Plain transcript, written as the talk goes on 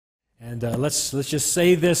And let's just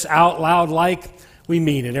say this out loud like we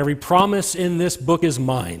mean it. Every promise in this book is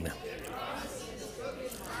mine.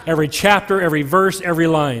 Every chapter, every verse, every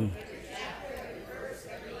line.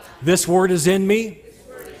 This word is in me.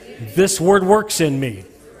 This word works in me.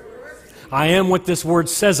 I am what this word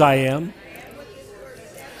says I am.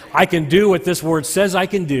 I can do what this word says I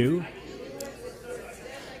can do.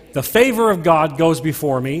 The favor of God goes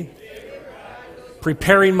before me,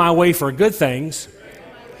 preparing my way for good things.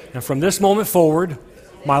 And from this moment forward,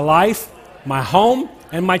 my life, my home,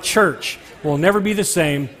 and my church will never be the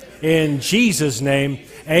same. In Jesus' name,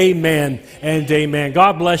 amen and amen.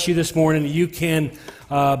 God bless you this morning. You can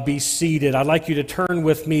be seated. I'd like you to turn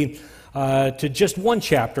with me to just one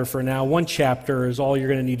chapter for now. One chapter is all you're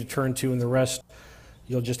going to need to turn to, and the rest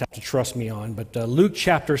you'll just have to trust me on. But Luke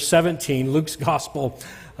chapter 17, Luke's Gospel,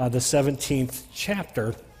 the 17th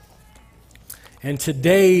chapter. And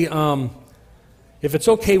today, if it's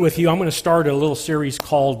okay with you, I'm going to start a little series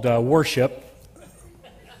called Worship.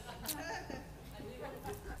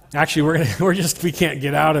 Actually, we can't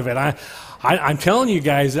get out of it. I'm telling you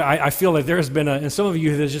guys, I feel that there's been and some of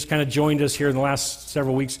you that just kind of joined us here in the last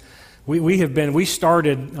several weeks, we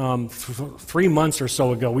started 3 months or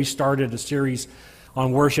so ago, we started a series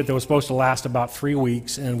on worship that was supposed to last about 3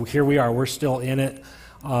 weeks, and here we are, we're still in it.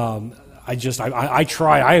 I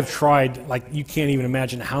have tried, like you can't even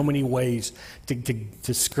imagine how many ways to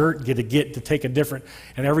take a different,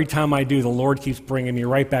 and every time I do, the Lord keeps bringing me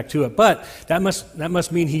right back to it. But that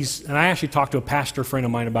must mean and I actually talked to a pastor friend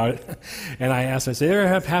of mine about it, and I asked, I said,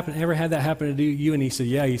 ever had that happen to you? And he said,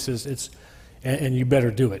 yeah. He says, and you better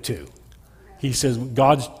do it too. He says,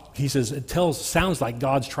 sounds like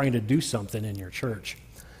God's trying to do something in your church.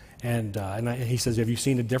 And he says, have you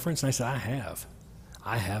seen a difference? And I said,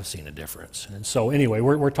 I have seen a difference. And so anyway,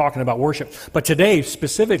 we're talking about worship. But today,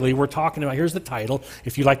 specifically, we're talking about, here's the title.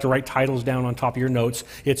 If you like to write titles down on top of your notes,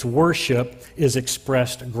 it's Worship is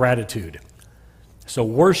Expressed Gratitude. So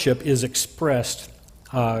worship is expressed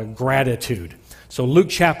gratitude. So Luke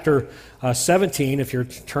chapter 17, if you're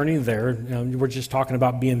turning there, we're just talking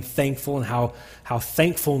about being thankful and how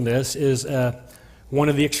thankfulness is one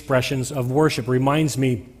of the expressions of worship. Reminds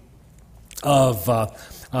me of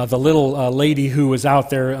the little lady who was out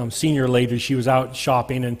there, senior lady. She was out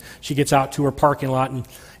shopping, and she gets out to her parking lot,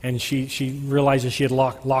 and she realizes she had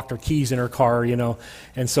locked her keys in her car,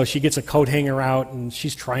 and so she gets a coat hanger out, and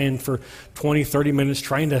she's trying for 20, 30 minutes,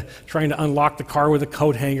 trying to unlock the car with a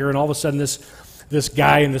coat hanger, and all of a sudden this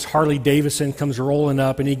guy in this Harley Davidson comes rolling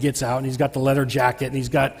up, and he gets out, and he's got the leather jacket, and he's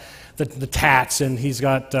got the tats, and he's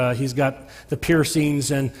got the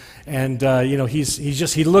piercings, and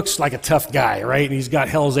he looks like a tough guy, right? And he's got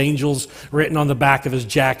Hell's Angels written on the back of his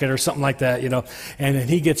jacket or something like that, And then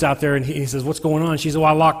he gets out there and he says, "What's going on?" She said, "Well,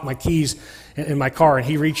 I locked my keys in my car." And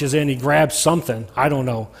he reaches in, he grabs something. I don't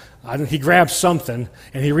know. He grabs something,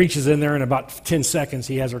 and he reaches in there, and in about 10 seconds,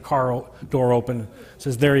 he has her car door open.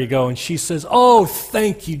 Says, "There you go." And she says, "Oh,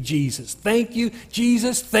 thank you, Jesus. Thank you,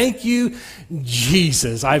 Jesus. Thank you,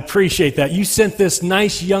 Jesus. I appreciate that. You sent this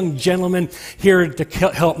nice young gentleman here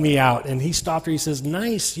to help me out." And he stopped her. He says,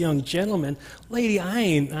 "Nice young gentleman? Lady, I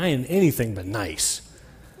ain't anything but nice."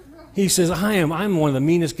 He says, I'm one of the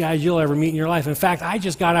meanest guys you'll ever meet in your life. In fact, I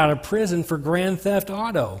just got out of prison for Grand Theft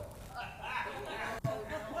Auto."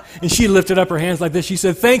 And she lifted up her hands like this. She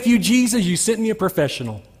said, "Thank you, Jesus. You sent me a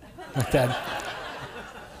professional." Like that.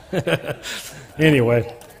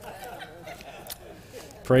 Anyway.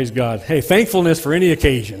 Praise God. Hey, thankfulness for any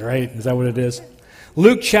occasion, right? Is that what it is?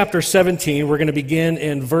 Luke chapter 17, we're going to begin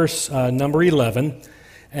in verse number 11.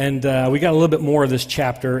 And we got a little bit more of this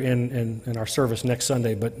chapter in our service next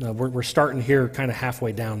Sunday, but we're starting here kind of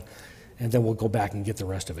halfway down, and then we'll go back and get the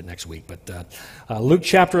rest of it next week. But Luke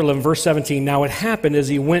chapter 11, verse 17, "Now it happened as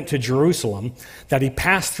he went to Jerusalem that he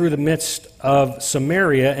passed through the midst of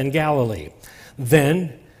Samaria and Galilee.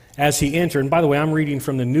 Then, as he entered," and by the way, I'm reading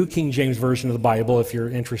from the New King James Version of the Bible if you're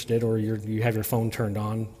interested, or you have your phone turned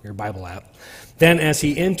on, your Bible app. "Then as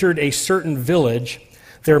he entered a certain village,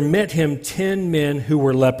 there met him 10 men who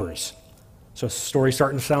were lepers." So the story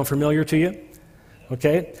starting to sound familiar to you?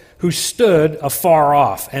 Okay? "Who stood afar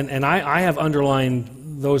off." And I have underlined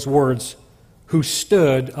those words, "who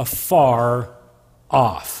stood afar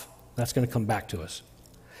off." That's going to come back to us.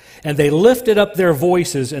 "And they lifted up their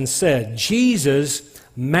voices and said, 'Jesus,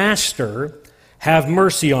 Master, have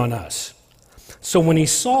mercy on us.' So when he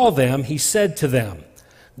saw them, he said to them,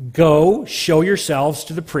 'Go, show yourselves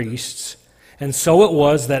to the priests.' And so it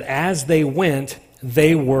was that as they went,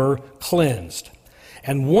 they were cleansed.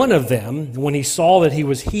 And one of them, when he saw that he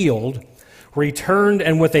was healed, returned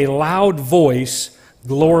and with a loud voice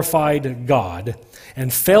glorified God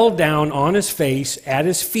and fell down on his face at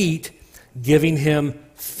his feet, giving him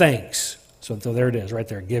thanks. So there it is, right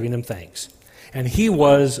there, giving him thanks. And he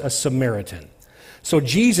was a Samaritan. So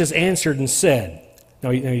Jesus answered and said,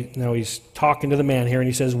 now he's talking to the man here, and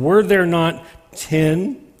he says, were there not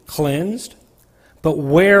 10 cleansed? But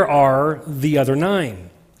where are the other 9?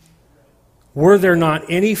 Were there not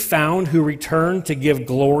any found who returned to give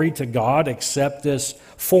glory to God except this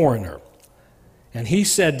foreigner? And he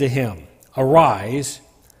said to him, arise,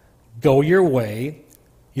 go your way,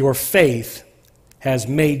 your faith has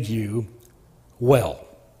made you well.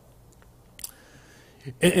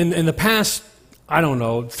 In the past,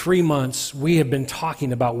 3 months, we have been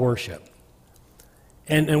talking about worship.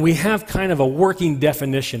 And we have kind of a working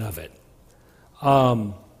definition of it.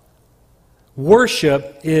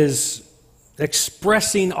 Worship is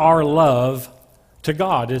expressing our love to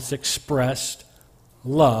God. It's expressed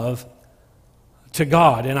love to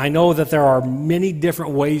God. And I know that there are many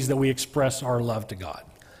different ways that we express our love to God.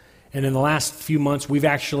 And in the last few months, we've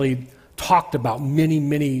actually talked about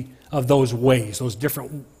many of those ways, those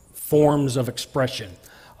different forms of expression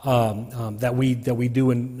that we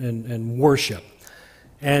do in worship.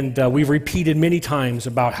 And we've repeated many times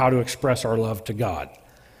about how to express our love to God.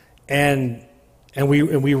 And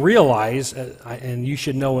we realize, and you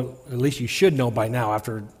should know, at least you should know by now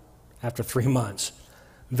after 3 months,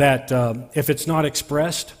 that if it's not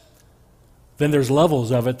expressed, then there's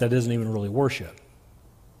levels of it that isn't even really worship.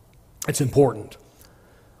 It's important.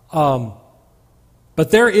 But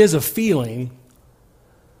there is a feeling,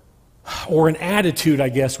 or an attitude, I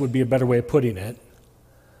guess would be a better way of putting it,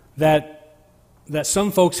 that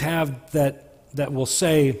some folks have that will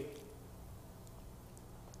say,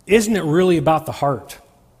 isn't it really about the heart,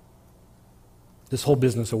 this whole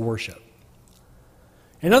business of worship?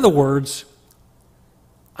 In other words,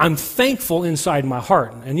 I'm thankful inside my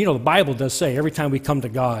heart. And the Bible does say every time we come to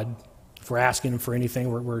God, if we're asking Him for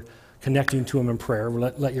anything, we're connecting to Him in prayer.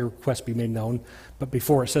 Let your request be made known. But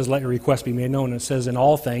before it says, let your request be made known, it says, in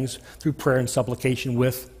all things, through prayer and supplication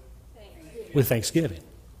with thanksgiving.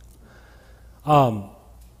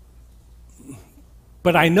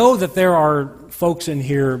 But I know that there are folks in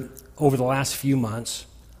here over the last few months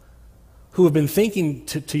who have been thinking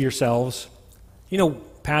to yourselves,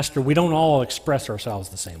 Pastor, we don't all express ourselves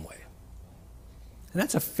the same way. And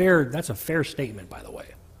that's a fair statement, by the way.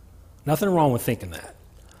 Nothing wrong with thinking that.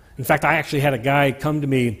 In fact, I actually had a guy come to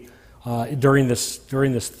me during this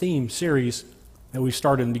theme series that we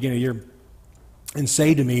started in the beginning of the year and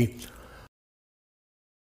say to me,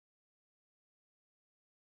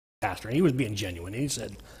 Pastor, and he was being genuine. He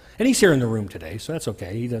said, and he's here in the room today, so that's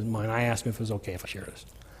okay. He doesn't mind. I asked him if it was okay if I share this.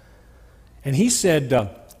 And he said,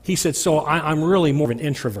 so I'm really more of an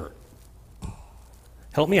introvert.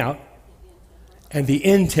 Help me out. And the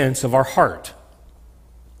intents of our heart.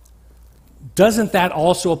 Doesn't that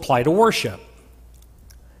also apply to worship?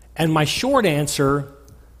 And my short answer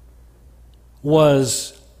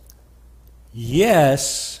was,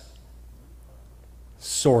 yes,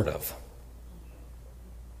 sort of.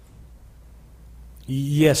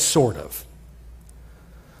 Yes, sort of.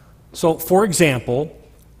 So, for example,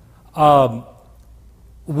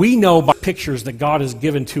 we know by pictures that God has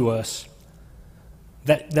given to us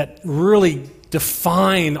that really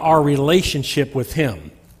define our relationship with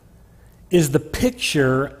Him is the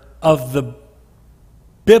picture of the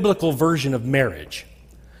biblical version of marriage.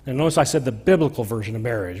 Now, notice I said the biblical version of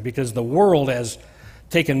marriage because the world has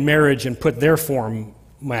taken marriage and put their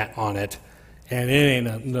format on it, and it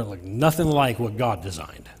ain't nothing like what God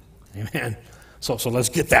designed. Amen? So let's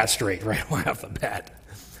get that straight right off the bat.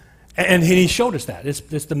 And he showed us that.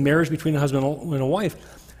 It's the marriage between a husband and a wife.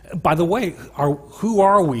 By the way, who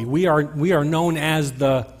are we? We are known as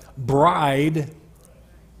the bride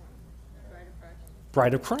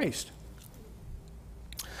of Christ.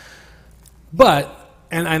 But,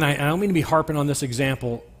 and I don't mean to be harping on this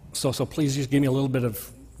example, so please just give me a little bit of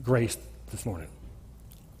grace this morning.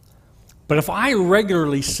 But if I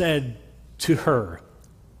regularly said to her,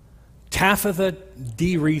 Tabitha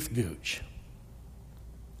D. Reith Gooch,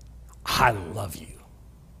 I love you.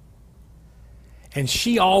 And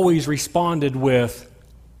she always responded with,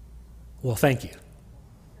 well, thank you.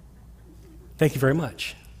 Thank you very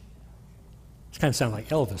much. It kind of sounded like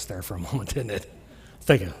Elvis there for a moment, didn't it?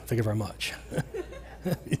 Thank you very much.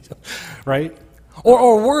 Right?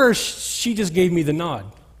 Or worse, she just gave me the nod.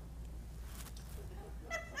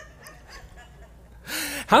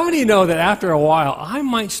 How many know that after a while, I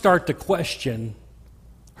might start to question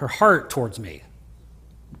her heart towards me?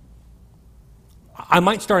 I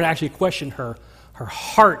might start to actually question her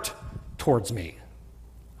heart towards me.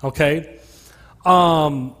 Okay?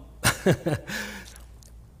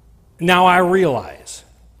 Now I realize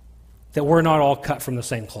that we're not all cut from the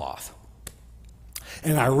same cloth.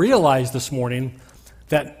 And I realize this morning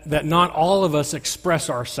that not all of us express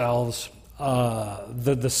ourselves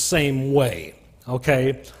the same way,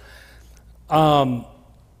 okay? But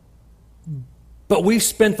we've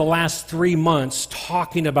spent the last 3 months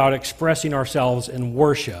talking about expressing ourselves in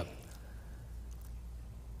worship.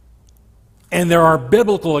 And there are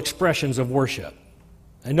biblical expressions of worship.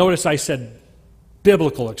 And notice I said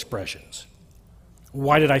biblical expressions.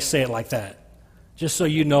 Why did I say it like that? Just so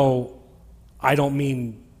you know, I don't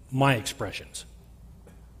mean my expressions.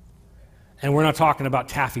 And we're not talking about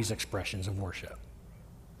Taffy's expressions of worship,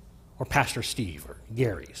 or Pastor Steve, or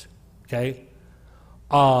Gary's, okay?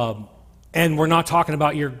 And we're not talking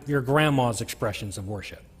about your grandma's expressions of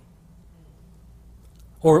worship,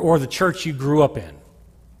 or the church you grew up in.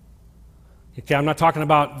 Okay, I'm not talking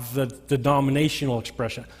about the denominational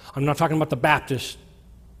expression. I'm not talking about the Baptist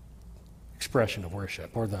expression of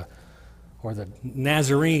worship, or the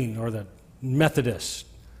Nazarene, or the Methodist,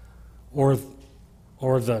 or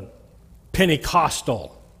the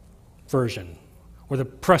Pentecostal version, or the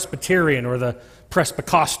Presbyterian, or the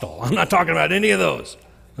Presbycostal. I'm not talking about any of those,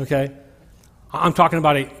 okay? I'm talking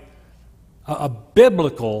about a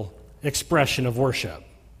biblical expression of worship.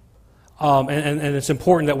 And it's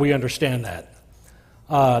important that we understand that.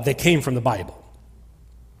 They came from the Bible.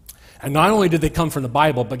 And not only did they come from the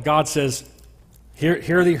Bible, but God says,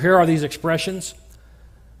 here are these expressions.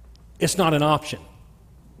 It's not an option.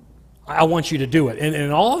 I want you to do it.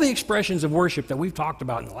 And all the expressions of worship that we've talked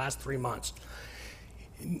about in the last 3 months,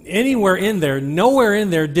 nowhere in there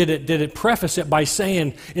did it preface it by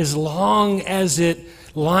saying, as long as it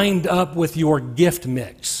lined up with your gift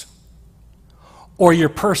mix or your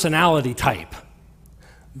personality type,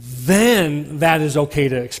 then that is okay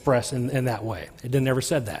to express in that way. It never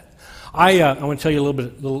said that. I want to tell you a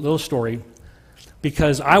little story,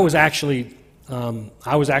 because I was actually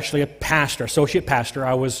a pastor, associate pastor.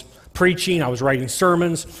 I was preaching. I was writing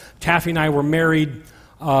sermons. Taffy and I were married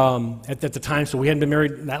at the time, so we hadn't been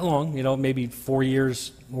married that long, maybe 4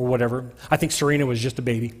 years or whatever. I think Serena was just a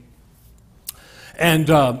baby. And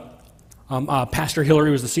Pastor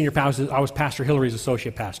Hillary was the senior pastor. I was Pastor Hillary's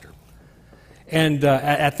associate pastor. And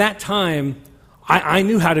at that time, I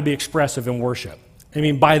knew how to be expressive in worship. I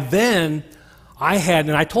mean, by then, I had,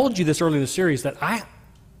 and I told you this early in the series, that I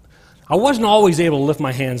wasn't always able to lift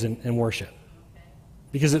my hands in worship.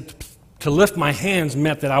 Because to lift my hands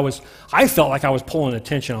meant that I felt like I was pulling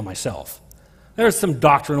attention on myself. There's some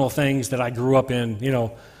doctrinal things that I grew up in,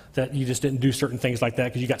 that you just didn't do certain things like that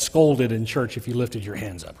because you got scolded in church if you lifted your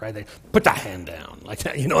hands up, right? They put the hand down like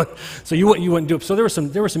that, So you wouldn't do it. So there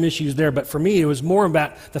were some issues there, but for me it was more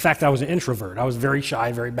about the fact that I was an introvert. I was very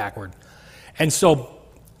shy, very backward. And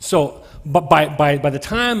but by the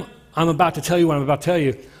time I'm about to tell you what I'm about to tell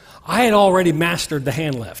you, I had already mastered the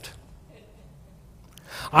hand lift.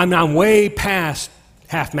 I'm way past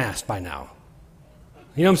half-mast by now.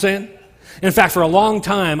 You know what I'm saying? In fact, for a long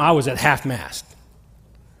time, I was at half-mast.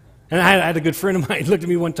 And I had a good friend of mine. He looked at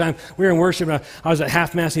me one time. We were in worship, and I was at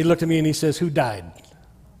half-mast, and he looked at me, and he says, "Who died?"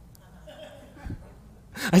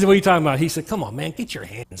 I said, "What are you talking about?" He said, "Come on, man, get your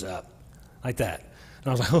hands up." Like that. And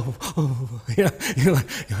I was like,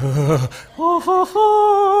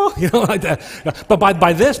 like that. But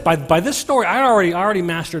by this story, I already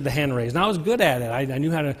mastered the hand raise, and I was good at it. I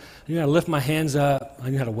knew how to lift my hands up. I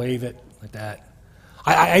knew how to wave it like that.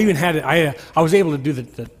 I even had it. I was able to do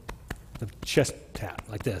the chest tap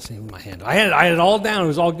like this with my hand. I had it all down. It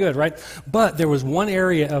was all good, right? But there was one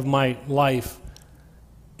area of my life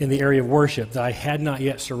in the area of worship that I had not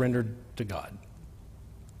yet surrendered to God.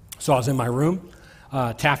 So I was in my room.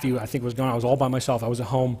 Taffy, I think, was gone. I was all by myself. I was at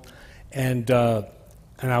home, and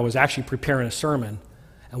I was actually preparing a sermon.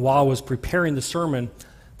 And while I was preparing the sermon,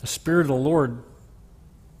 the Spirit of the Lord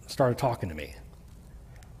started talking to me.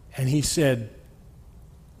 And he said,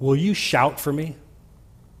 "Will you shout for me?"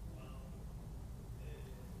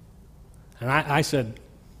 And I said,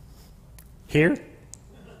 "Here?"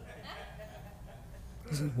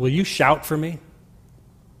 He said, "Will you shout for me?"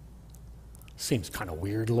 Seems kind of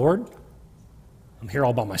weird, Lord. I'm here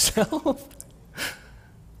all by myself.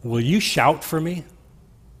 "Will you shout for me?"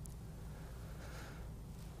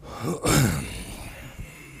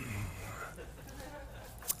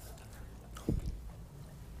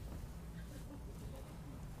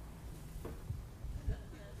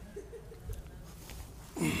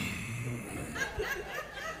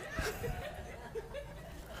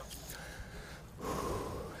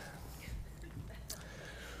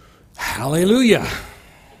 Hallelujah.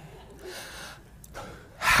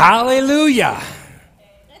 Hallelujah.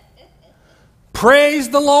 Praise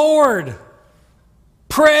the Lord.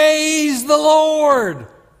 Praise the Lord.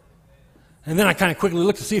 And then I kind of quickly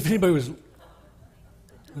looked to see if anybody was...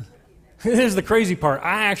 Here's the crazy part.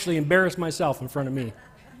 I actually embarrassed myself in front of me.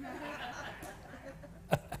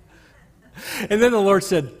 And then the Lord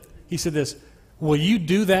said, He said this, will you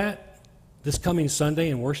do that this coming Sunday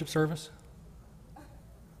in worship service?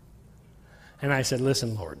 And I said,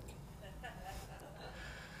 listen, Lord,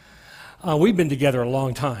 we've been together a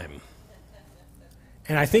long time.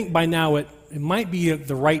 And I think by now it might be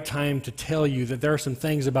the right time to tell you that there are some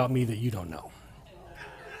things about me that you don't know.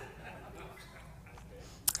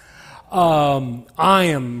 I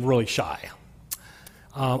am really shy.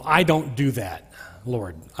 I don't do that,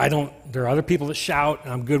 Lord. There are other people that shout,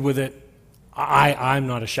 and I'm good with it. I'm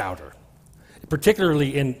not a shouter,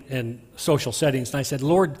 particularly in social settings. And I said,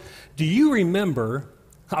 Lord, do you remember,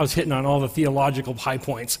 I was hitting on all the theological high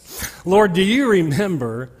points. Lord, do you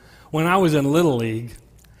remember when I was in Little League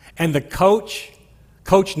and the Coach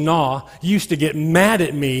Naw, used to get mad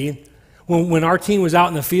at me when our team was out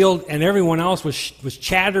in the field and everyone else was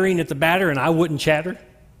chattering at the batter and I wouldn't chatter?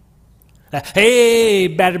 Hey,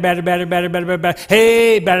 batter, batter, batter, batter, batter, batter.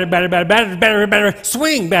 Hey, batter, batter, batter, batter, batter, batter.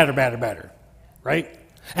 Swing, batter, batter, batter. Right?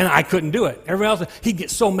 And I couldn't do it. Everyone else, he'd get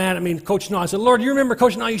so mad at me. And Coach Naw, I said, Lord, you remember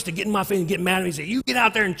Coach Naw used to get in my face and get mad at me and say, you get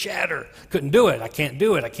out there and chatter. Couldn't do it. I can't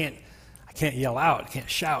do it. I can't yell out. I can't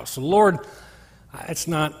shout. So Lord, it's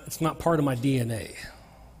not part of my DNA.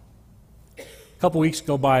 A couple weeks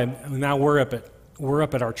go by, and now we're up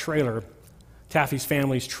at our trailer, Taffy's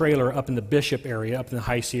family's trailer up in the Bishop area, up in the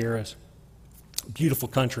High Sierras. Beautiful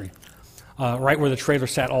country. Right where the trailer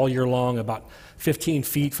sat all year long, about 15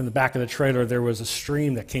 feet from the back of the trailer, there was a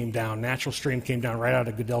stream that came down, natural stream came down right out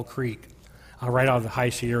of Goodell Creek, right out of the High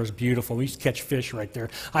Sierras. Beautiful. We used to catch fish right there.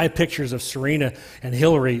 I have pictures of Serena and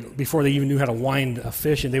Hillary before they even knew how to wind a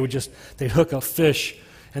fish, and they'd hook a fish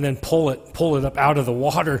and then pull it up out of the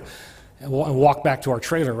water and walk back to our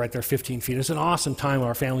trailer right there 15 feet. It's an awesome time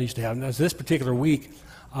our family used to have. And this particular week,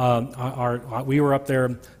 we were up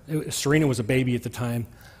there. Serena was a baby at the time.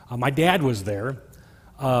 My dad was there.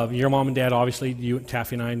 Your mom and dad, obviously, you,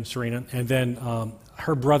 Taffy and I, and Serena. And then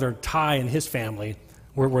her brother, Ty, and his family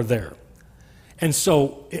were there. And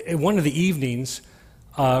so one of the evenings,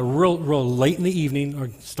 real late in the evening, or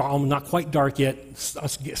not quite dark yet, a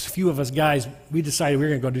few of us guys, we decided we were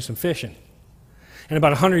going to go do some fishing. And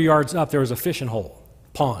about 100 yards up, there was a fishing hole,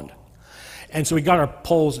 pond. And so we got our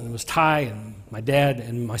poles, and it was Ty and my dad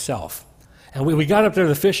and myself. And we got up there to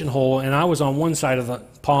the fishing hole, and I was on one side of the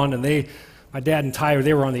pond, and my dad and Ty,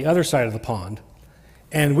 they were on the other side of the pond.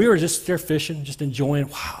 And we were just there fishing, just enjoying.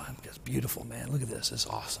 Wow, it's beautiful, man. Look at this. It's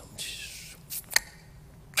awesome.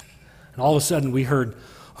 And all of a sudden, we heard,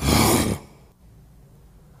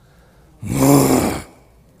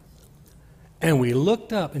 and we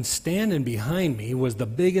looked up, and standing behind me was the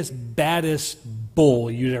biggest, baddest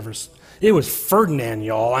bull you'd ever seen. It was Ferdinand,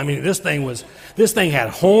 y'all. I mean, this thing had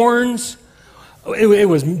horns. It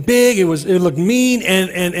was big. It looked mean,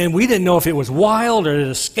 and we didn't know if it was wild or it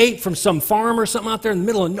escaped from some farm or something out there in the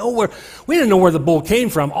middle of nowhere. We didn't know where the bull came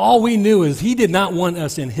from. All we knew is he did not want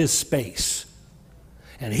us in his space.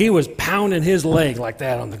 And he was pounding his leg like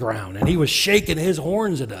that on the ground, and he was shaking his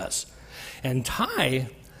horns at us. And Ty,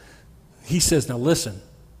 he says, now listen,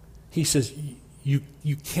 he says, you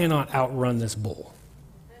cannot outrun this bull.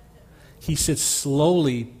 He said,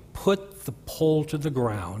 slowly put the pole to the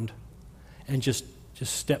ground and just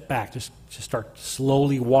step back, just start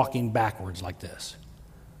slowly walking backwards like this.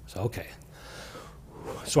 So, okay.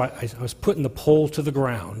 So I was putting the pole to the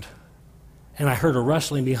ground, and I heard a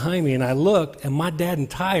rustling behind me, and I looked, and my dad and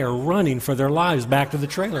Ty are running for their lives back to the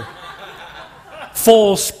trailer.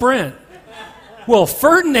 Full sprint. Well,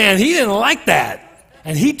 Ferdinand, he didn't like that.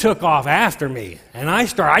 And he took off after me, and I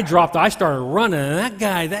started running, and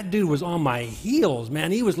that dude was on my heels,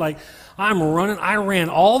 man. He was like, I'm running. I ran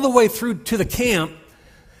all the way through to the camp,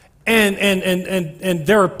 and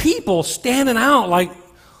there are people standing out like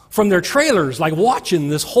from their trailers, like watching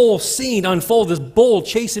this whole scene unfold, this bull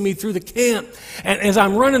chasing me through the camp. And as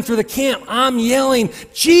I'm running through the camp, I'm yelling,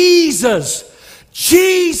 Jesus,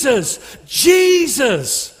 Jesus,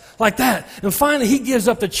 Jesus. Like that. And finally, he gives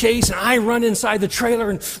up the chase, and I run inside the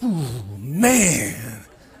trailer, and, ooh, man.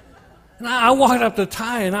 And I walked up to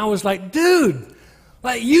Ty, and I was like, dude,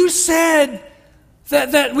 like you said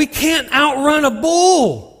that we can't outrun a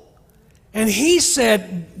bull. And he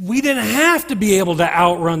said we didn't have to be able to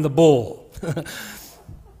outrun the bull.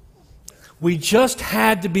 We just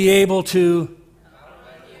had to be able to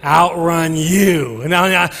outrun you.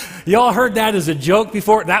 Now, y'all heard that as a joke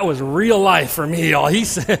before? That was real life for me, y'all. He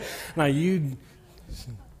said, now you,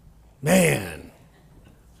 man,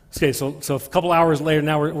 Okay, so a couple hours later,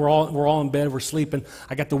 now we're all in bed, we're sleeping.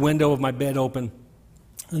 I got the window of my bed open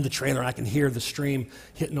in the trailer, and I can hear the stream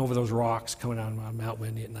hitting over those rocks coming out of Mount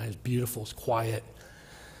Windy at night. It's beautiful, it's quiet.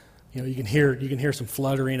 You know, you can hear some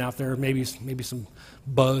fluttering out there, maybe some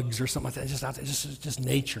bugs or something like that. Just out there, just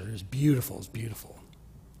nature. It's beautiful. It's beautiful.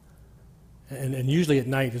 And usually at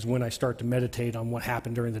night is when I start to meditate on what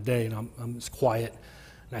happened during the day, and it's quiet,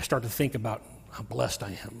 and I start to think about how blessed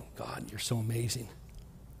I am. God, you're so amazing.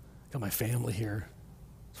 Got my family here.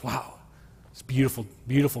 Wow, it's a beautiful,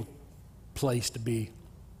 beautiful place to be.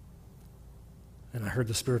 And I heard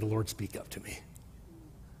the Spirit of the Lord speak up to me,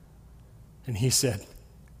 and He said,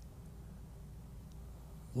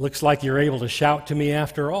 "Looks like you're able to shout to me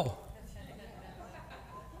after all."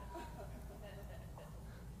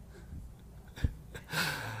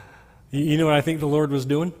 You know what I think the Lord was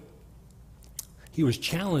doing? He was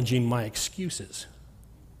challenging my excuses.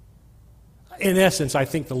 In essence, I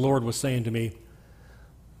think the Lord was saying to me,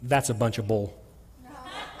 "That's a bunch of bull."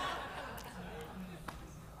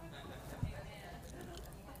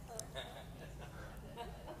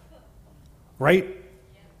 Right?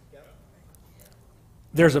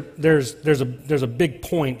 There's a big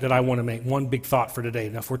point that I want to make, one big thought for today.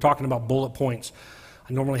 Now, if we're talking about bullet points,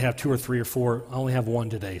 I normally have 2 or 3 or 4. I only have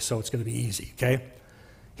one today, so it's going to be easy, okay?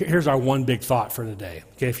 Here's our one big thought for today.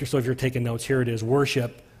 Okay, if you're taking notes, here it is.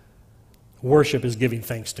 Worship is giving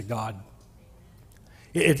thanks to God.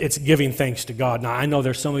 It's giving thanks to God. Now, I know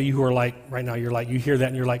there's some of you who are like, right now, you hear that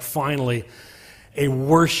and you're like, finally, a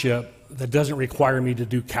worship that doesn't require me to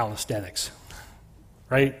do calisthenics,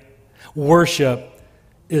 right? Worship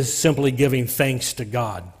is simply giving thanks to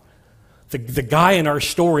God. The guy in our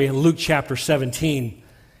story in Luke chapter 17,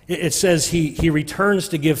 it says he returns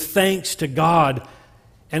to give thanks to God.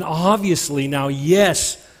 And obviously now,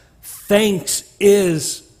 yes, thanks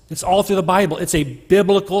it's all through the Bible. It's a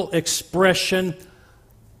biblical expression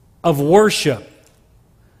of worship.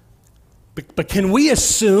 But can we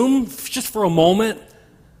assume, just for a moment,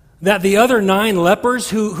 that the other 9 lepers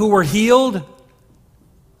who were healed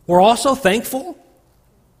were also thankful?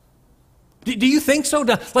 Do you think so?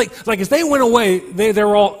 Like as they went away, they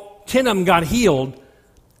were all 10 of them got healed.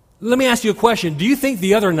 Let me ask you a question. Do you think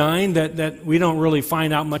the other 9 that we don't really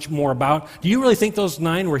find out much more about, do you really think those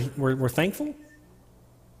 9 were thankful?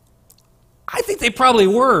 I think they probably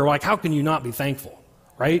were. Like, how can you not be thankful,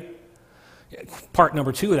 right? Part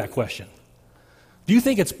number 2 of that question. Do you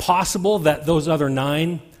think it's possible that those other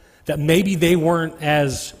 9, that maybe they weren't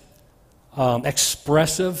as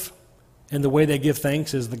expressive in the way they give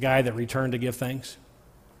thanks as the guy that returned to give thanks?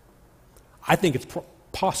 I think it's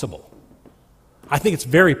possible. I think it's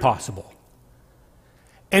very possible.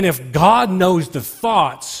 And if God knows the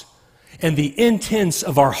thoughts and the intents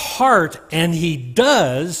of our heart, and He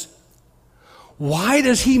does, why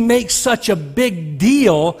does He make such a big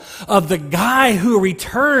deal of the guy who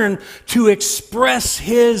returned to express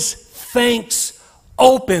his thanks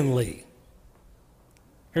openly?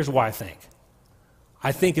 Here's why I think.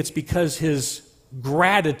 I think it's because his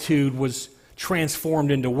gratitude was transformed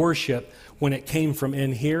into worship when it came from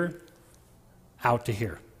in here out to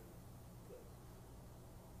here.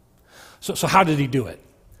 So how did he do it?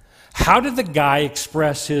 How did the guy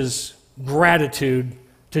express his gratitude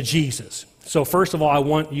to Jesus? So first of all, I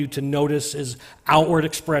want you to notice his outward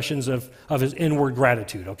expressions of his inward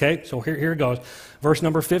gratitude, okay? So here it goes. Verse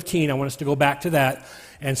number 15, I want us to go back to that.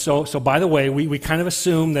 And so by the way, we kind of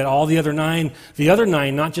assume that all the other nine,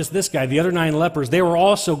 not just this guy, the other 9 lepers, they were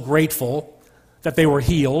also grateful that they were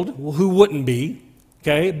healed. Well, who wouldn't be?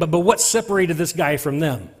 Okay? But what separated this guy from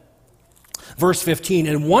them? Verse 15,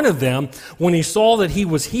 and one of them, when he saw that he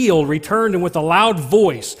was healed, returned and with a loud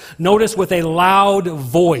voice. Notice, with a loud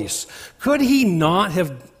voice. Could he not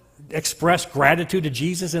have expressed gratitude to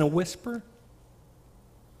Jesus in a whisper?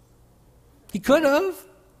 He could have.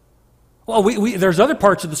 Well, there's other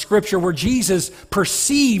parts of the Scripture where Jesus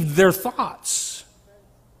perceived their thoughts.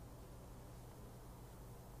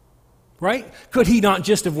 Right? Could he not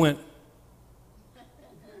just have went,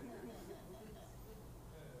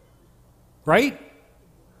 right?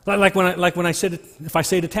 Like when I said, if I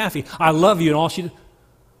say to Taffy, "I love you," and all she did,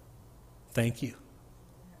 "Thank you."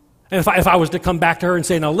 And if I was to come back to her and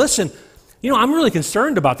say, "Now listen, I'm really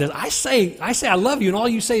concerned about this. I say I love you, and all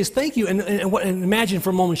you say is thank you." And imagine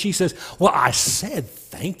for a moment she says, "Well, I said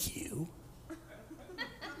thank you."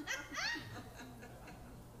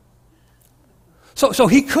 So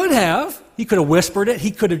he could have whispered it.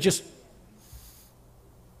 He could have just,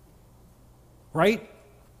 right?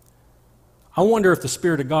 I wonder if the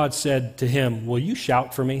Spirit of God said to him, "Will you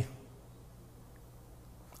shout for me?"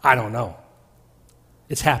 I don't know.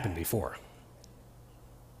 It's happened before.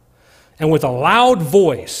 And with a loud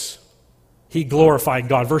voice, he glorified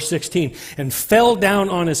God. Verse 16, and fell down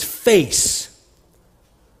on his face.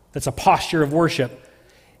 That's a posture of worship.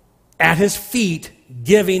 At his feet,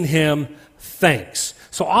 giving him thanks.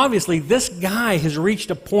 So obviously, this guy has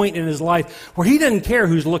reached a point in his life where he doesn't care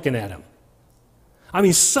who's looking at him. I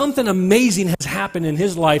mean, something amazing has happened in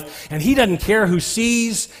his life, and he doesn't care who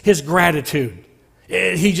sees his gratitude.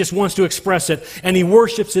 He just wants to express it, and he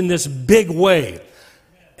worships in this big way.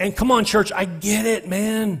 And come on, church, I get it,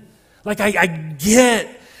 man. Like, I get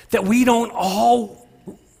that we don't all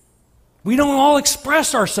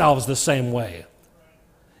express ourselves the same way.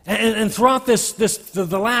 And throughout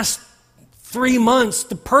the last 3 months,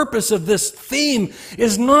 the purpose of this theme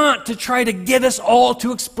is not to try to get us all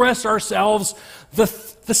to express ourselves the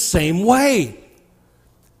same way.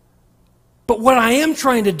 But what I am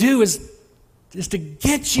trying to do is to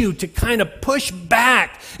get you to kind of push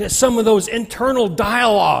back at some of those internal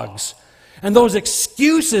dialogues and those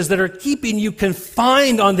excuses that are keeping you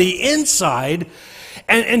confined on the inside,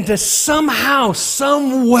 and to somehow,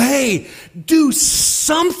 some way, do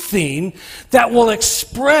something that will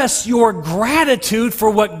express your gratitude for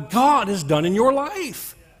what God has done in your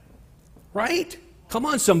life. Right? Come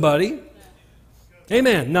on, somebody.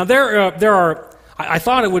 Amen. Now, there are, I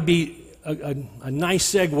thought it would be a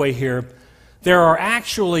nice segue here. There are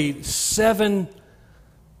actually 7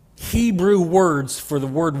 Hebrew words for the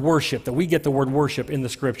word worship, that we get the word worship in the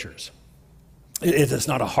Scriptures. It's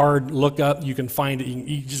not a hard look up. You can find it.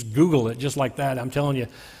 You just Google it just like that. I'm telling you,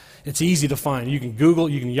 it's easy to find. You can Google,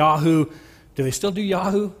 you can Yahoo. Do they still do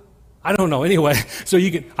Yahoo? I don't know. Anyway, so you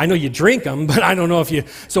can, I know you drink them, but I don't know if you,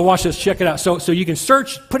 so watch this, check it out. So you can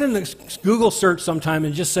search, put in the Google search sometime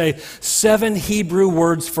and just say 7 Hebrew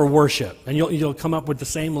words for worship. And you'll come up with the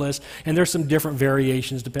same list. And there's some different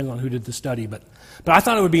variations depending on who did the study. But I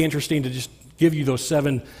thought it would be interesting to just give you those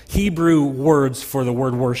 7 Hebrew words for the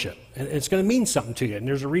word worship. And it's going to mean something to you. And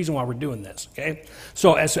there's a reason why we're doing this, okay?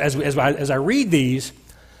 So as I read these,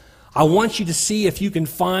 I want you to see if you can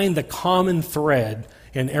find the common thread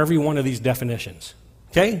in every one of these definitions.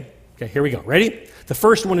 Okay? Okay, here we go. Ready? The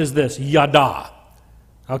first one is this, yada.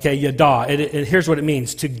 Okay, yada. Here's what it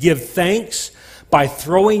means. To give thanks by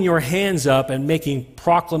throwing your hands up and making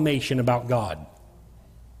proclamation about God.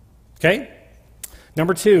 Okay?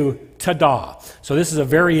 Number 2, tada. So this is a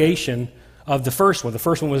variation of the first one. The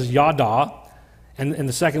first one was yada, and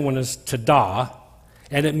the second one is tada.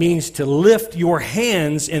 And it means to lift your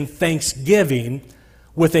hands in thanksgiving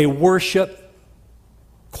with a worship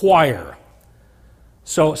choir.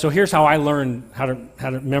 So here's how I learned how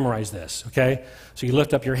to memorize this, okay? So you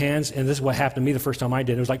lift up your hands, and this is what happened to me the first time I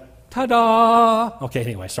did. It was like, ta-da! Okay,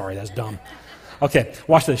 anyway, sorry, that's dumb. Okay,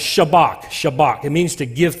 watch this. Shabach, shabach. It means to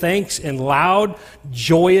give thanks in loud,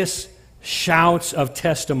 joyous shouts of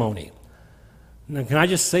testimony. Now, can I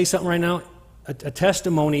just say something right now? A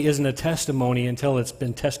testimony isn't a testimony until it's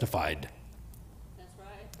been testified. That's right.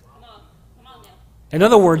 Come on now. In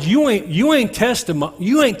other words, you ain't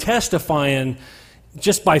testifying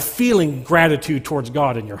just by feeling gratitude towards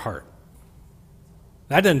God in your heart.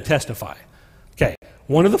 That doesn't testify. Okay,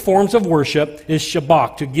 one of the forms of worship is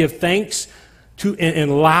shabach, to give thanks in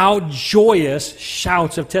loud, joyous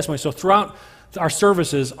shouts of testimony. So throughout our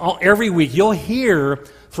services, every week, you'll hear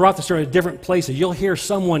throughout the service, different places, you'll hear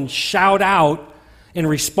someone shout out in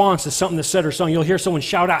response to something that's said or sung. You'll hear someone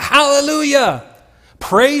shout out, hallelujah,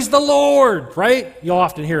 praise the Lord, right? You'll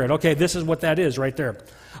often hear it. Okay, this is what that is right there.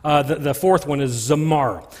 The fourth one is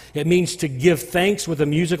zamar. It means to give thanks with a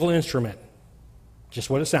musical instrument. Just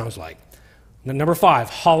what it sounds like. Number 5,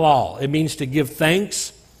 halal. It means to give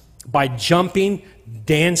thanks by jumping,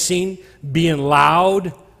 dancing, being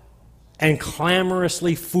loud, and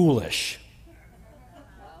clamorously foolish.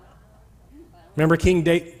 Remember King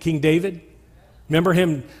David? Remember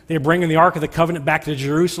him, they were bringing the Ark of the Covenant back to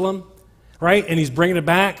Jerusalem, right? And he's bringing it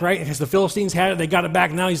back, right? Because the Philistines had it, they got it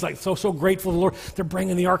back. Now he's like so grateful to the Lord. They're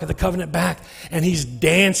bringing the Ark of the Covenant back. And he's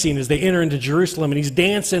dancing as they enter into Jerusalem. And he's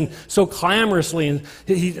dancing so clamorously.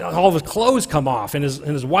 And all of his clothes come off. And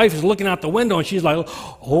his wife is looking out the window. And she's like,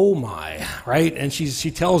 oh my, right? And she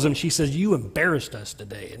tells him, she says, you embarrassed us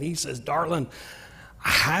today. And he says, darling,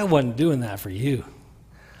 I wasn't doing that for you.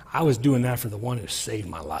 I was doing that for the one who saved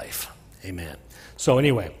my life. Amen. So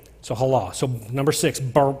anyway, so halal. So number 6,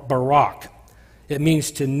 barak. It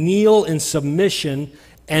means to kneel in submission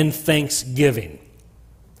and thanksgiving.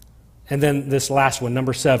 And then this last one,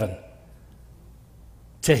 number 7,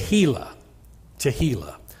 tehillah.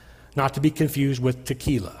 Tehillah. Not to be confused with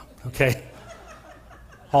tequila, okay?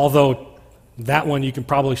 Although that one you can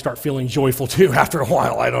probably start feeling joyful too after a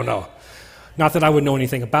while, I don't know. Not that I would know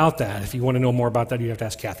anything about that. If you want to know more about that, you have to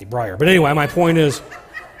ask Kathy Breyer. But anyway, my point is,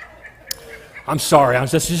 I'm sorry,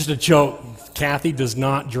 that's just a joke. Kathy does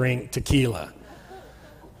not drink tequila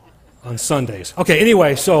on Sundays. Okay,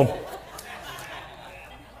 anyway, so,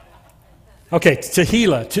 okay,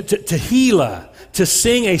 tehillah, to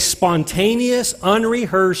sing a spontaneous,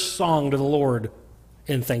 unrehearsed song to the Lord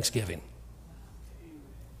in thanksgiving.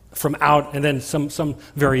 From out, and then some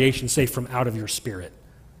variations say from out of your spirit.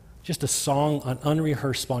 Just a song, an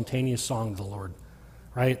unrehearsed, spontaneous song to the Lord,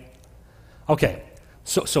 right? Okay,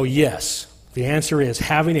 so yes, the answer is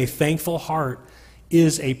having a thankful heart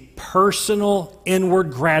is a personal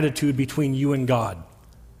inward gratitude between you and God.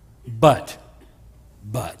 But,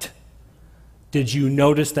 did you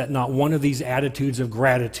notice that not one of these attitudes of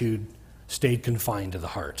gratitude stayed confined to the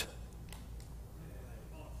heart?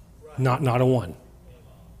 Not a one.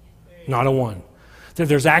 Not a one.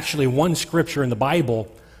 There's actually one scripture in the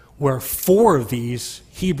Bible where 4 of these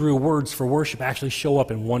Hebrew words for worship actually show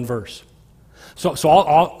up in one verse. So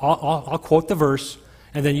I'll quote the verse,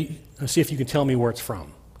 and then see if you can tell me where it's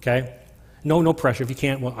from. Okay? No pressure. If you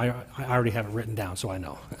can't, well, I already have it written down, so I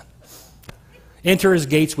know. Enter his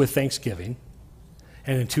gates with thanksgiving,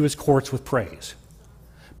 and into his courts with praise.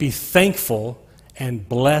 Be thankful and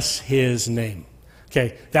bless his name.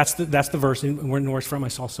 Okay, that's the verse. Where it's from? I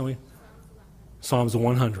saw somebody. Psalms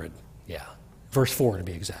 100. Yeah, verse 4 to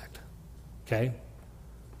be exact. Okay,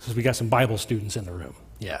 so we got some Bible students in the room.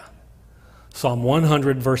 Yeah, Psalm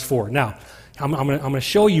 100, verse 4. Now, I'm going to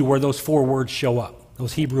show you where those 4 words show up.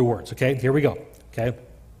 Those Hebrew words. Okay, here we go. Okay,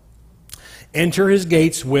 enter his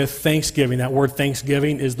gates with thanksgiving. That word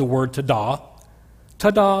thanksgiving is the word tada.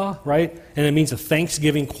 Tada, right? And it means a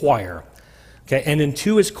thanksgiving choir. Okay, and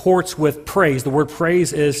into his courts with praise. The word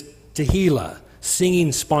praise is tehillah,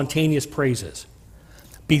 singing spontaneous praises.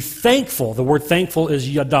 Be thankful. The word thankful is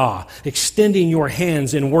yada, extending your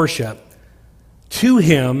hands in worship to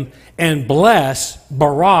him and bless,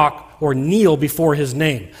 barak, or kneel before his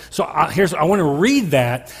name. So I want to read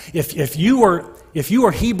that. If you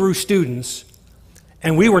are Hebrew students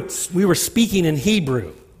and we were speaking in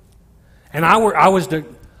Hebrew, and I was to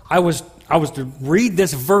read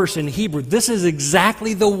this verse in Hebrew, this is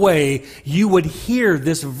exactly the way you would hear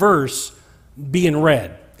this verse being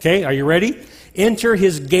read. Okay, are you ready? Enter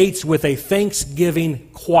his gates with a thanksgiving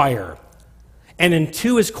choir, and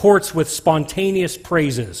into his courts with spontaneous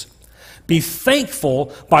praises. Be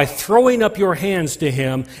thankful by throwing up your hands to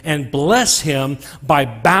him, and bless him by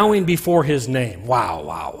bowing before his name.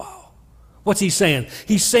 Wow. What's he saying?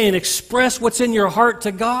 He's saying express what's in your heart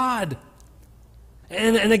to God.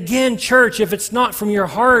 And again, church, if it's not from your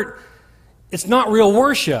heart, it's not real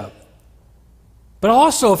worship. But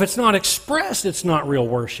also, if it's not expressed, it's not real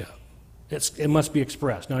worship. It must be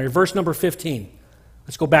expressed. Now, your verse number 15.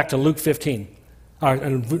 Let's go back to Luke 15.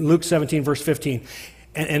 Luke 17, verse 15.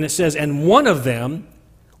 And it says, and one of them,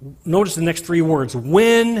 notice the next 3 words,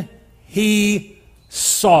 when he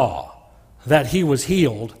saw that he was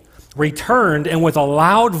healed, returned and with a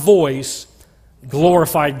loud voice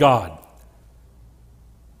glorified God.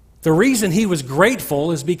 The reason he was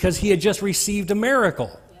grateful is because he had just received a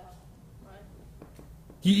miracle.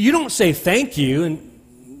 You don't say thank you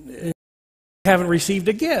and haven't received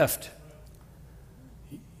a gift.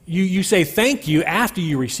 You say thank you after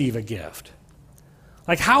you receive a gift.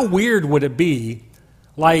 Like, how weird would it be,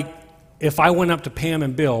 like, if I went up to Pam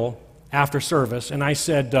and Bill after service and I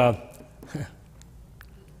said,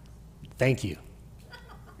 thank you.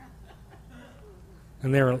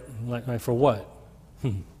 And they were like for what?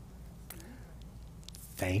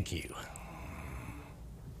 Thank you.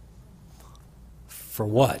 For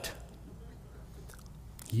what?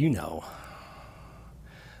 You know.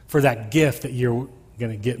 For that gift that you're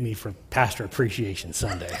going to get me for Pastor Appreciation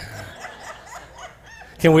Sunday.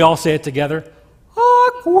 Can we all say it together?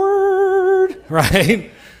 Awkward,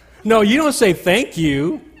 right? No, you don't say thank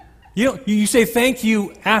you. You say thank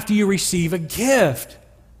you after you receive a gift.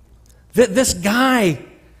 This guy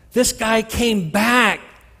came back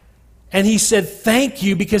and he said thank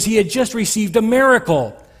you because he had just received a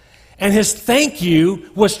miracle. And his thank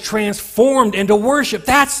you was transformed into worship.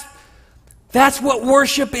 That's what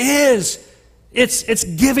worship is. It's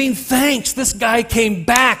giving thanks. This guy came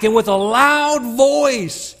back, and with a loud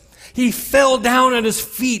voice, he fell down at his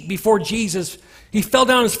feet before Jesus. He fell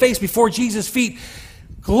down on his face before Jesus' feet,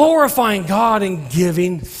 glorifying God and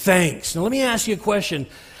giving thanks. Now, let me ask you a question.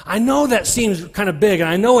 I know that seems kind of big, and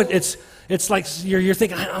I know it's like you're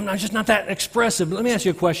thinking, I'm just not that expressive. But let me ask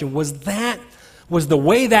you a question. Was the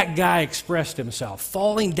way that guy expressed himself,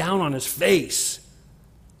 falling down on his face,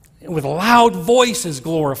 with loud voices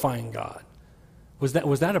glorifying God, was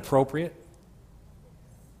that appropriate?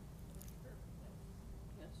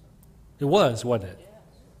 It was, wasn't it?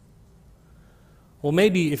 Well,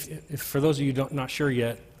 maybe if for those of you not sure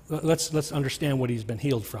yet, let's understand what he's been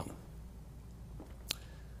healed from.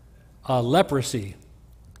 Leprosy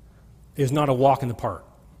is not a walk in the park.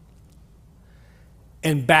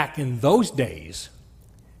 And back in those days,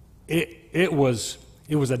 it was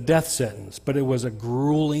a death sentence, but it was a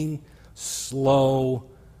grueling, slow,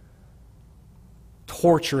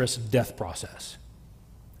 torturous death process.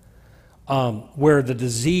 Where the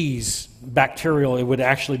disease, bacterial, it would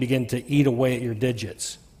actually begin to eat away at your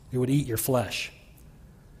digits. It would eat your flesh.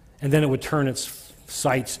 And then it would turn its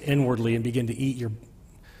sights inwardly and begin to eat your,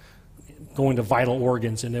 going to vital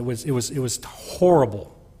organs. And it was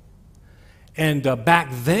horrible. And back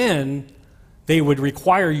then, they would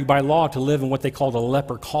require you by law to live in what they called a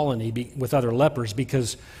leper colony with other lepers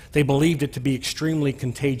because they believed it to be extremely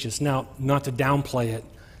contagious. Now, not to downplay it,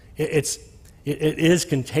 it is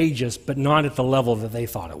contagious, but not at the level that they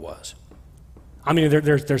thought it was. I mean,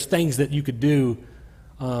 there's things that you could do,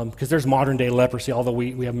 because there's modern day leprosy, although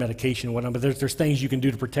we have medication and whatnot, but there's things you can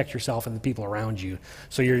do to protect yourself and the people around you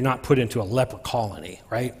so you're not put into a leper colony,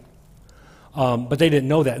 right? But they didn't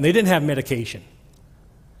know that, and they didn't have medication.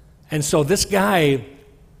 And so this guy,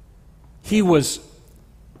 he was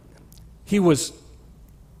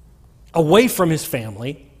away from his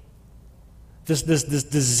family. This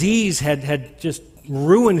disease had just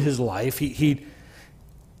ruined his life. He's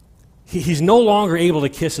no longer able to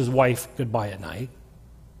kiss his wife goodbye at night.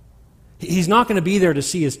 He's not going to be there to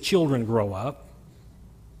see his children grow up.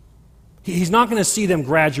 He's not going to see them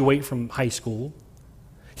graduate from high school.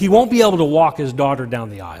 He won't be able to walk his daughter down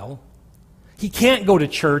the aisle. He can't go to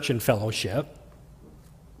church and fellowship.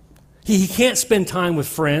 He can't spend time with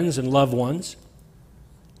friends and loved ones.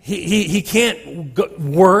 He can't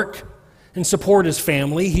work and support his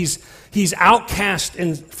family. He's outcast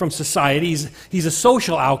from society. He's a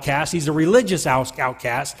social outcast. He's a religious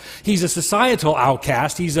outcast. He's a societal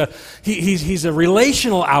outcast. He's a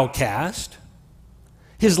relational outcast.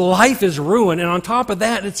 His life is ruined, and on top of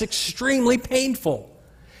that, it's extremely painful.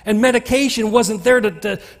 And medication wasn't there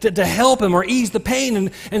to help him or ease the pain.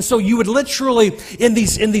 And so you would literally, in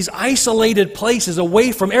these isolated places,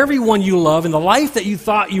 away from everyone you love and the life that you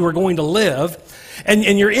thought you were going to live, and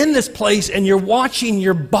you're in this place and you're watching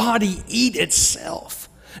your body eat itself.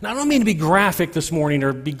 Now, I don't mean to be graphic this morning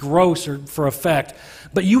or be gross or for effect,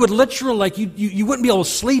 but you would literally, like, you wouldn't be able to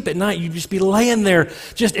sleep at night. You'd just be laying there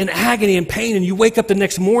just in agony and pain, and you wake up the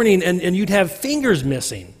next morning and you'd have fingers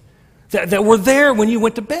missing that were there when you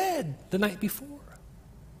went to bed the night before.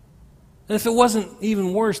 And if it wasn't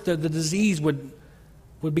even worse, the disease would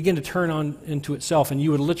begin to turn on into itself, and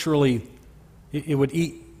you would literally, you would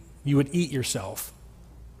eat yourself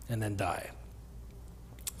and then die.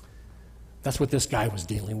 That's what this guy was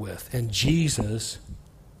dealing with. And Jesus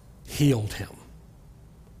healed him.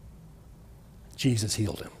 Jesus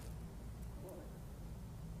healed him.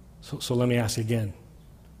 So let me ask you again.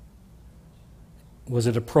 Was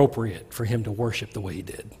it appropriate for him to worship the way he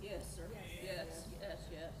did? Yes, sir. Yes, yes,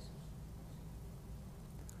 yes.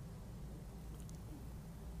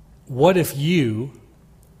 What if you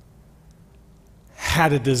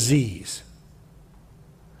had a disease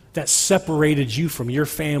that separated you from your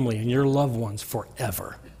family and your loved ones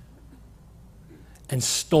forever and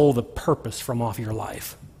stole the purpose from off your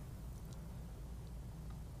life,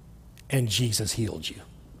 and Jesus healed you?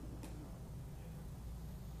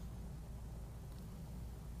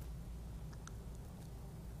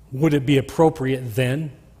 Would it be appropriate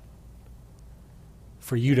then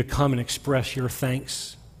for you to come and express your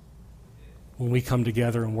thanks when we come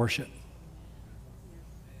together and worship?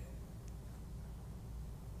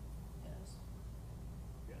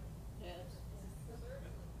 Yes.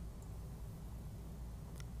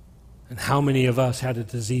 And how many of us had a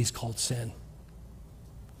disease called sin?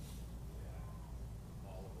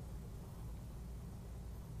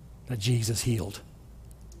 That Jesus healed.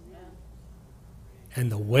 And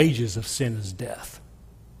the wages of sin is death.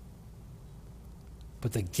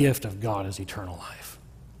 But the gift of God is eternal life.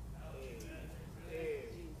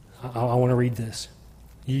 I want to read this.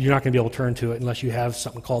 You're not going to be able to turn to it unless you have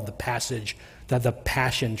something called the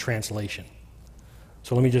Passion Translation.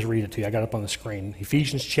 So let me just read it to you. I got it up on the screen.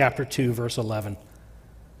 Ephesians chapter 2, verse 11.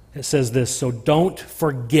 It says this: "So don't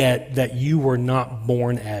forget that you were not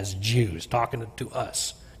born as Jews," talking to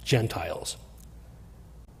us, Gentiles.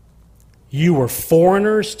 "You were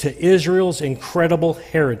foreigners to Israel's incredible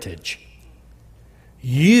heritage.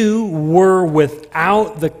 You were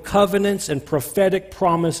without the covenants and prophetic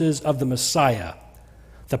promises of the Messiah,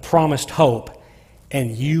 the promised hope,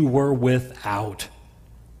 and you were without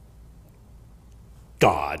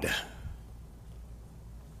God."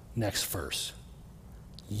 Next verse.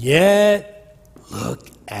 Yet look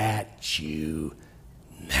at you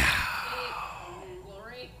now.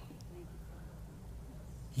 Glory.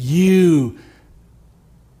 You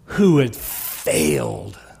who had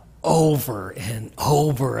failed over and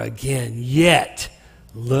over again, yet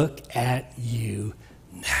look at you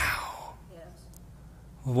now. Yes.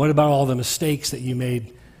 What about all the mistakes that you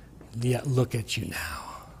made? Yet look at you now.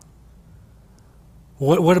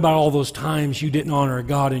 What about all those times you didn't honor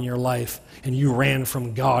God in your life and you ran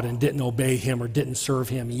from God and didn't obey Him or didn't serve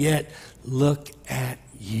Him? Yet look at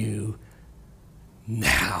you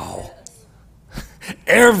now.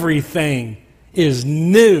 Everything is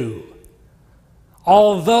new.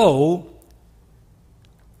 Although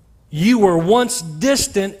you were once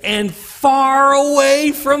distant and far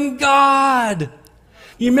away from God.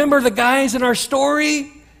 You remember the guys in our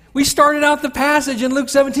story? We started out the passage in Luke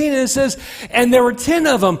 17 and it says, and there were 10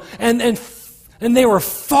 of them and they were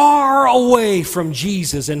far away from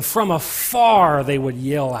Jesus, and from afar they would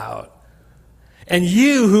yell out. And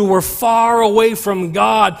you who were far away from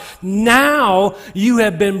God, now you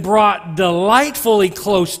have been brought delightfully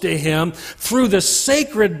close to Him. Through the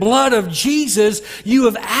sacred blood of Jesus, you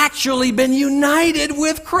have actually been united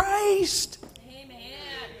with Christ. Amen.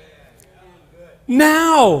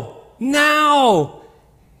 Now,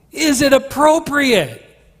 is it appropriate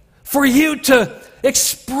for you to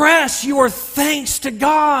express your thanks to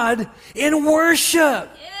God in worship? Yes.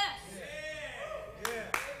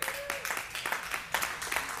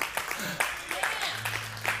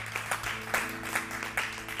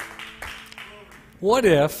 What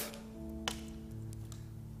if,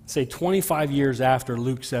 say 25 years after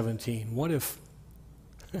Luke 17, what if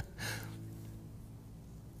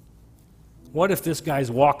this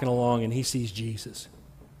guy's walking along and he sees Jesus?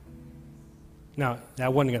 Now,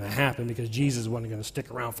 that wasn't going to happen because Jesus wasn't going to stick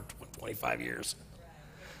around for 25 years.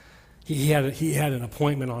 He had an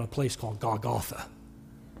appointment on a place called Golgotha.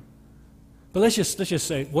 But let's just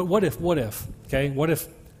say, what if, okay? What if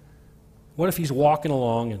he's walking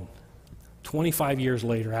along and 25 years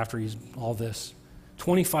later, after he's all this,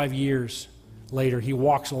 25 years later, he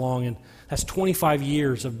walks along, and that's 25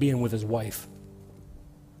 years of being with his wife.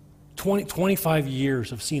 25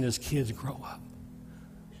 years of seeing his kids grow up.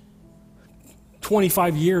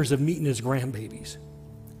 25 years of meeting his grandbabies.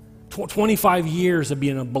 25 years of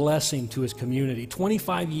being a blessing to his community.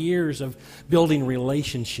 25 years of building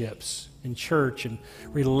relationships in church and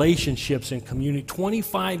relationships in community.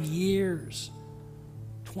 25 years.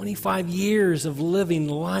 25 years of living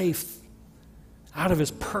life out of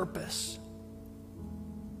his purpose.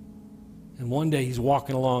 And one day he's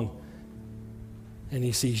walking along and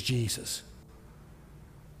he sees Jesus.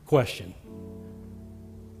 Question.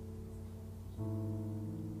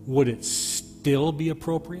 Would it still be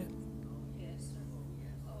appropriate? Yes.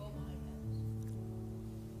 Oh my goodness.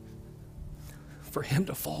 For him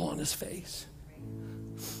to fall on his face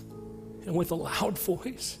and with a loud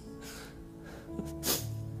voice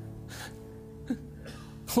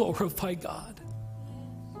glorify God.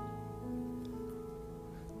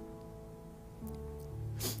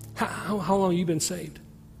 How long have you been saved?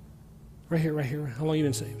 Right here. How long have you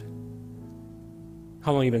been saved?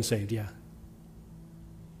 How long have you been saved? Yeah.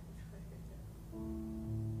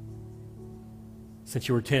 Since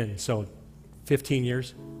you were 10, so 15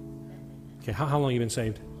 years? Okay, how long have you been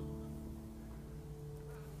saved?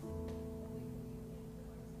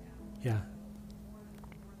 Yeah.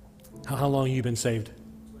 How long have you been saved?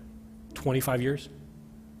 25 years?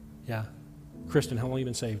 Yeah. Kristen, how long have you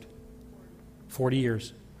been saved? 40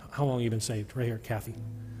 years. How long have you been saved? Right here, Kathy.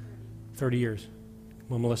 30 years.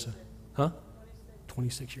 Well, Melissa? Huh?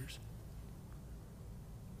 26 years.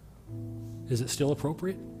 Is it still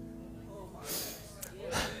appropriate?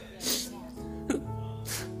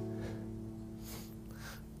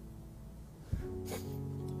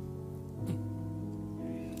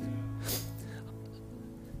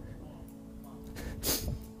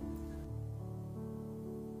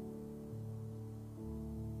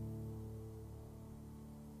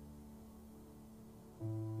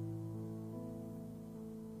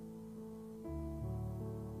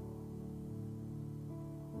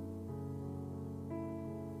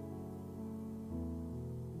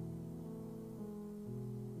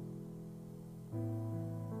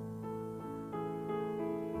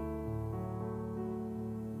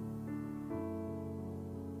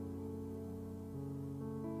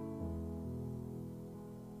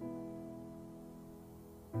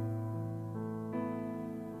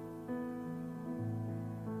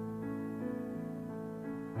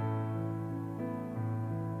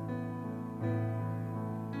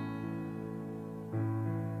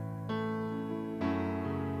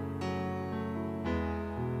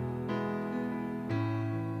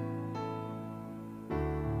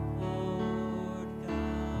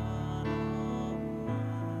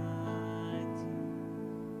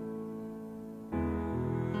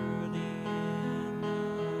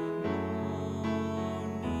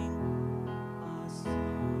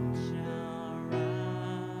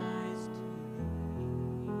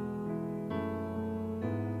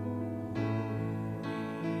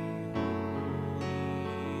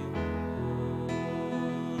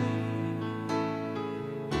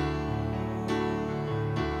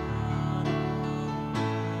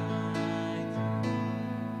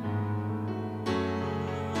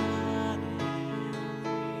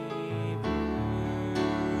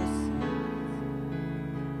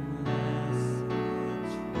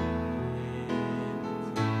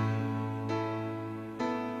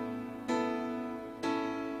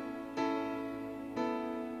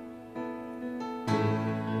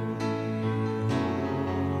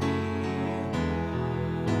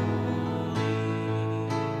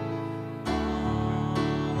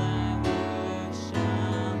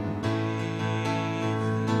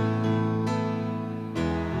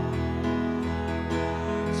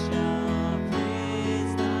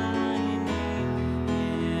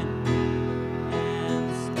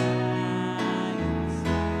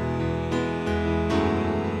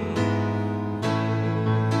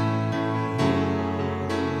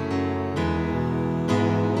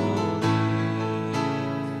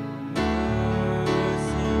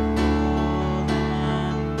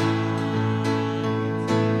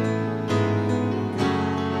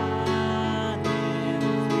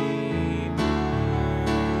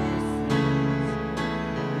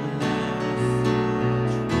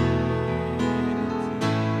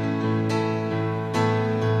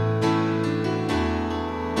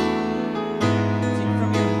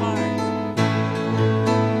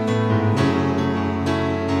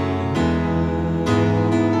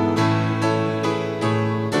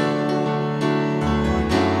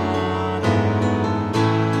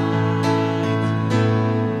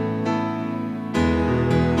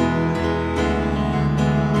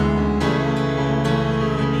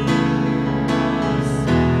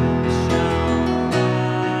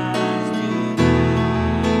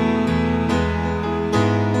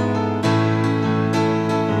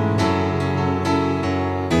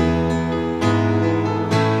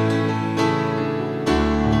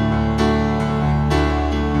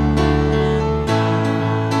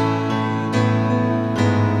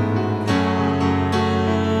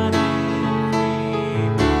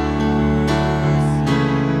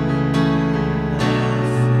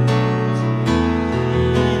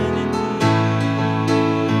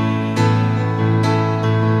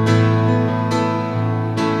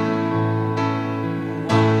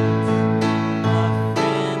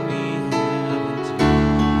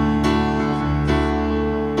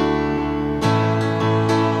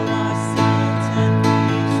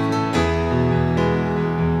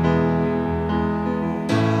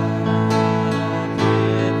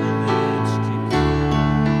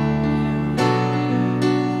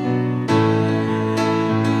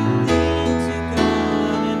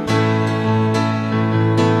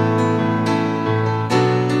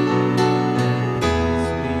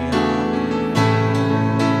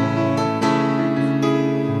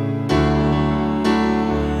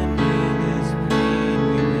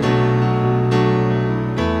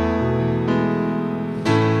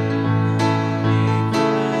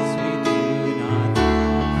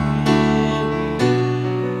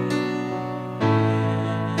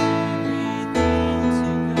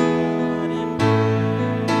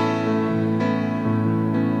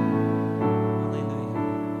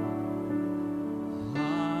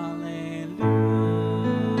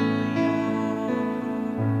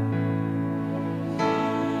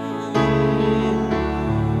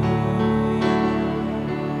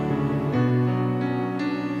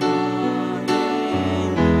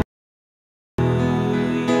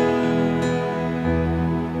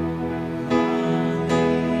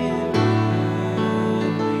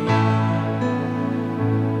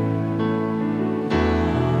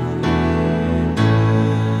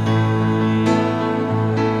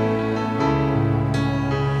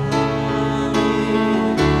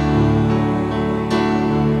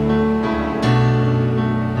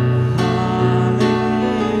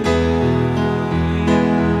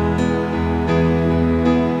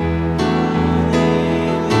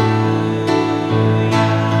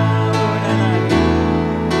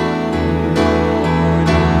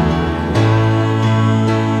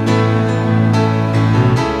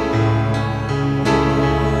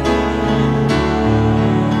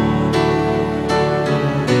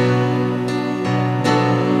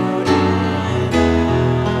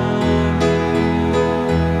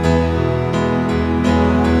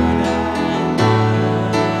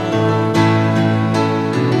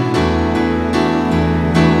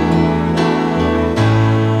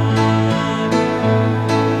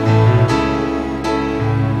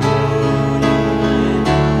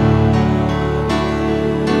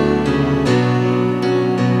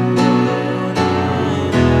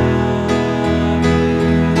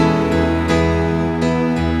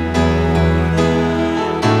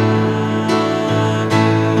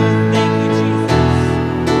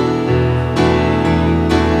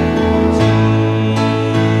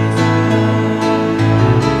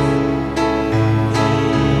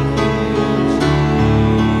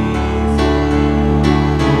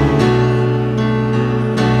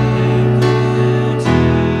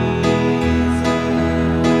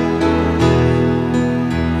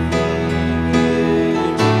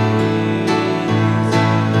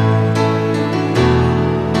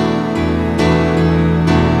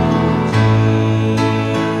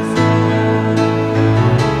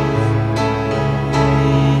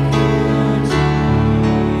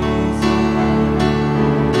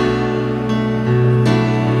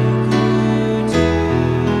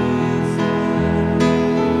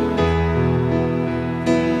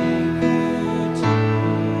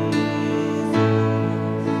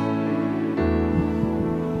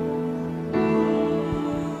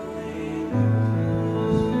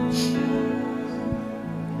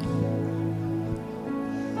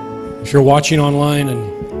 If you're watching online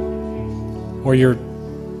or you're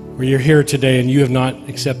here today and you have not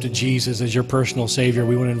accepted Jesus as your personal Savior,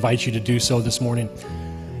 we want to invite you to do so this morning.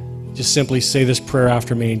 Just simply say this prayer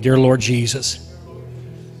after me. Dear Lord Jesus,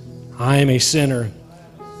 I am a sinner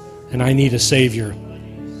and I need a Savior.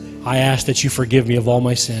 I ask that you forgive me of all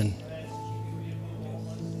my sin.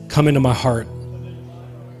 Come into my heart.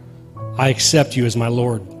 I accept you as my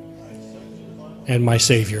Lord and my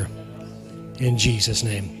Savior. In Jesus'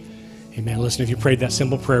 name, amen. Listen, if you prayed that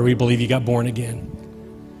simple prayer, we believe you got born again.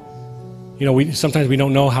 You know, sometimes we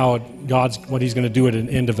don't know how what He's going to do at an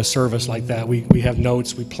end of a service like that. We have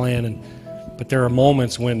notes, we plan, but there are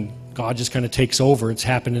moments when God just kind of takes over. It's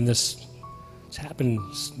happened this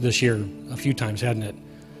year a few times, hadn't it?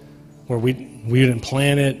 Where we didn't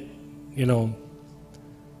plan it. You know,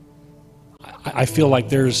 I feel like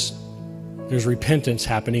there's repentance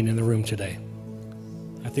happening in the room today.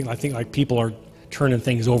 I think like people are turning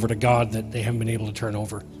things over to God that they haven't been able to turn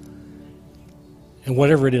over. And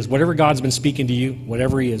whatever it is, whatever God's been speaking to you,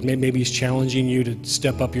 whatever He is, maybe He's challenging you to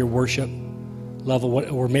step up your worship level,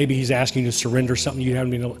 or maybe He's asking you to surrender something you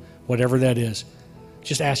haven't been, whatever that is.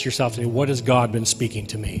 Just ask yourself today, what has God been speaking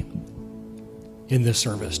to me in this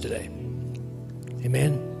service today?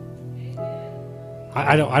 Amen.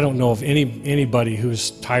 I don't know of anybody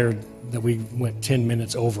who's tired that we went 10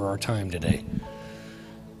 minutes over our time today.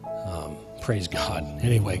 Praise God.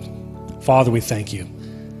 Anyway, Father, we thank you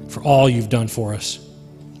for all you've done for us.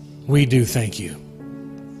 We do thank you.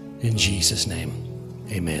 In Jesus' name,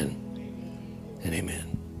 amen and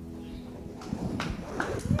amen.